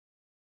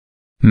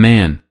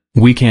Man,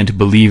 we can't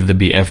believe the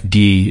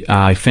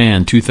BFDI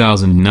fan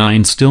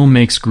 2009 still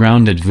makes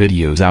grounded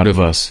videos out of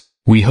us.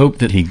 We hope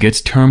that he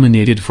gets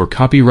terminated for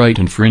copyright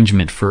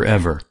infringement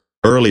forever.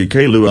 Early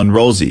Caillou and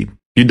Rosie,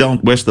 you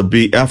don't wish the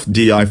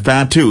BFDI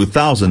fan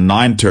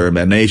 2009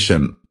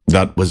 termination.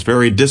 That was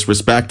very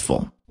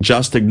disrespectful.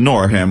 Just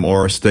ignore him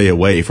or stay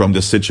away from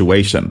the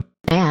situation.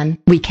 Man,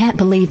 we can't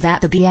believe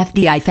that the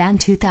BFDI fan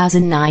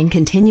 2009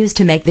 continues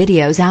to make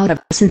videos out of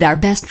us and our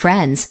best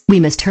friends. We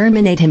must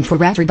terminate him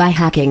forever by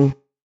hacking.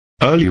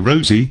 Early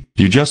Rosie,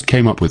 you just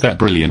came up with that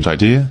brilliant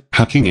idea,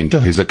 hacking into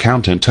his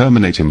account and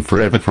terminate him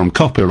forever from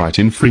copyright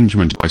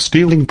infringement by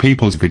stealing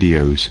people's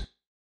videos.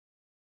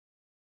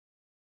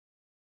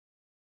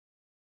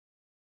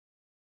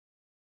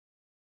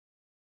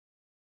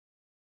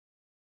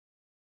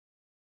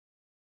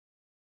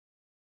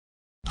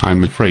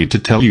 I'm afraid to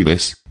tell you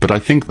this, but I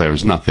think there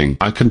is nothing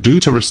I can do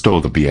to restore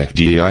the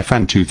BFDI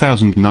fan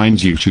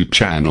 2009's YouTube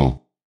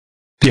channel.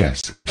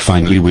 Yes,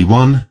 finally we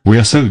won. We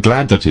are so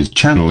glad that his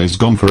channel is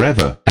gone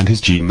forever, and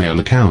his Gmail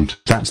account.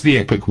 That's the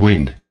epic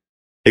win.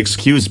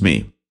 Excuse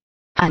me.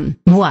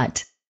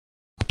 What?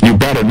 You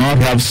better not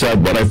have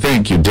said what I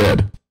think you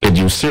did. Did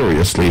you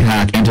seriously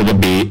hack into the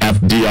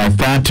BFDI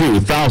fan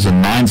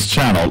 2009's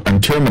channel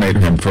and terminate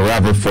him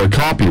forever for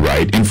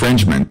copyright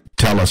infringement?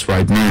 Tell us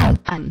right now.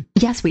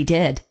 Yes we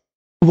did.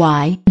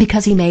 Why?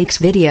 Because he makes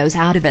videos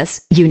out of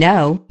us. You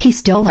know, he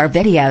stole our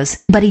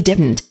videos, but he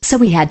didn't, so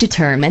we had to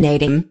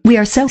terminate him. We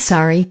are so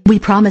sorry. We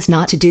promise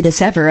not to do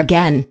this ever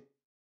again.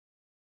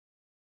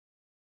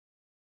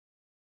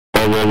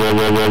 Oh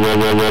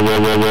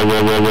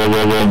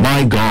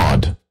my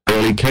God.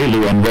 Early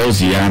Caillou and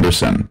Rosie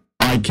Anderson.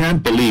 I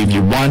can't believe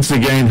you once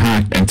again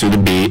hacked into the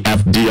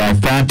BFDI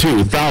fan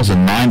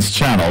 2009's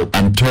channel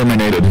and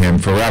terminated him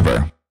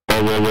forever.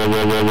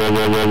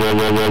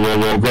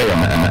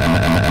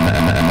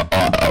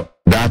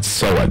 That's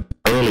so it.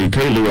 Early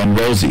Caillou and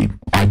Rosie,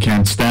 I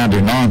can't stand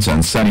your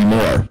nonsense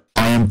anymore.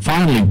 I am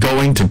finally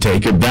going to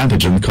take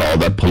advantage and call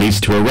the police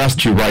to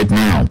arrest you right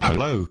now.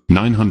 Hello,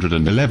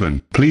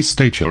 911, please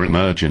state your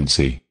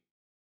emergency.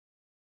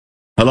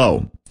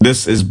 Hello,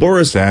 this is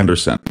Boris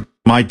Anderson.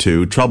 My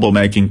two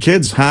troublemaking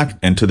kids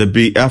hacked into the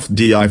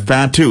BFDI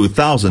fan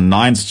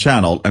 2009's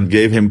channel and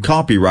gave him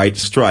copyright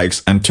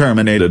strikes and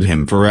terminated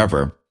him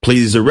forever.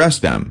 Please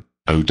arrest them.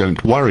 Oh,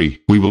 don't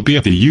worry, we will be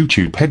at the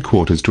YouTube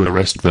headquarters to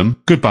arrest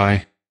them.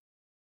 Goodbye.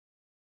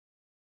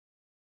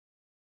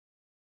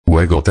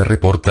 Luego te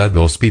reporta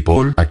dos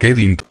people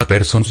hacked a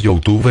person's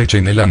YouTube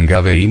channel and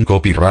gave him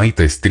copyright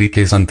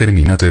strikes and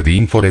terminated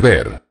him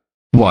forever.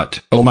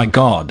 What? Oh my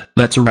God,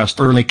 let's arrest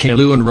Early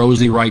Caillou and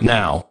Rosie right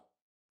now.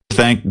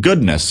 Thank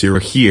goodness you're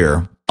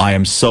here. I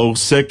am so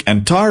sick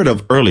and tired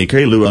of Early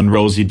Caillou and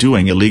Rosie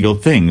doing illegal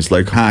things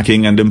like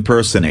hacking and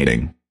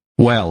impersonating.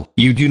 Well,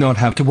 you do not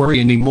have to worry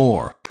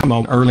anymore. Come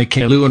on Early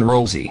Caillou and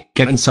Rosie,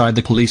 get inside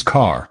the police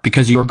car,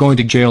 because you're going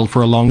to jail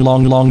for a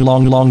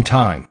long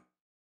time.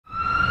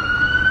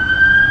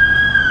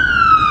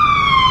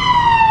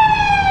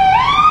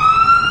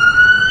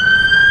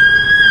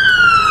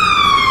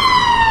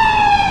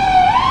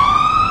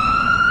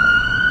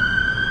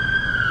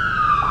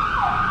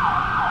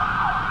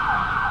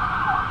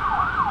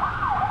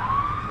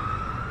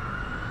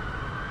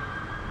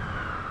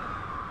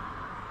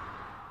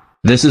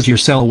 This is your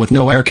cell with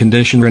no air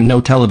conditioner and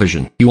no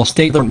television. You will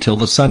stay there until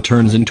the sun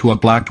turns into a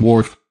black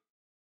dwarf.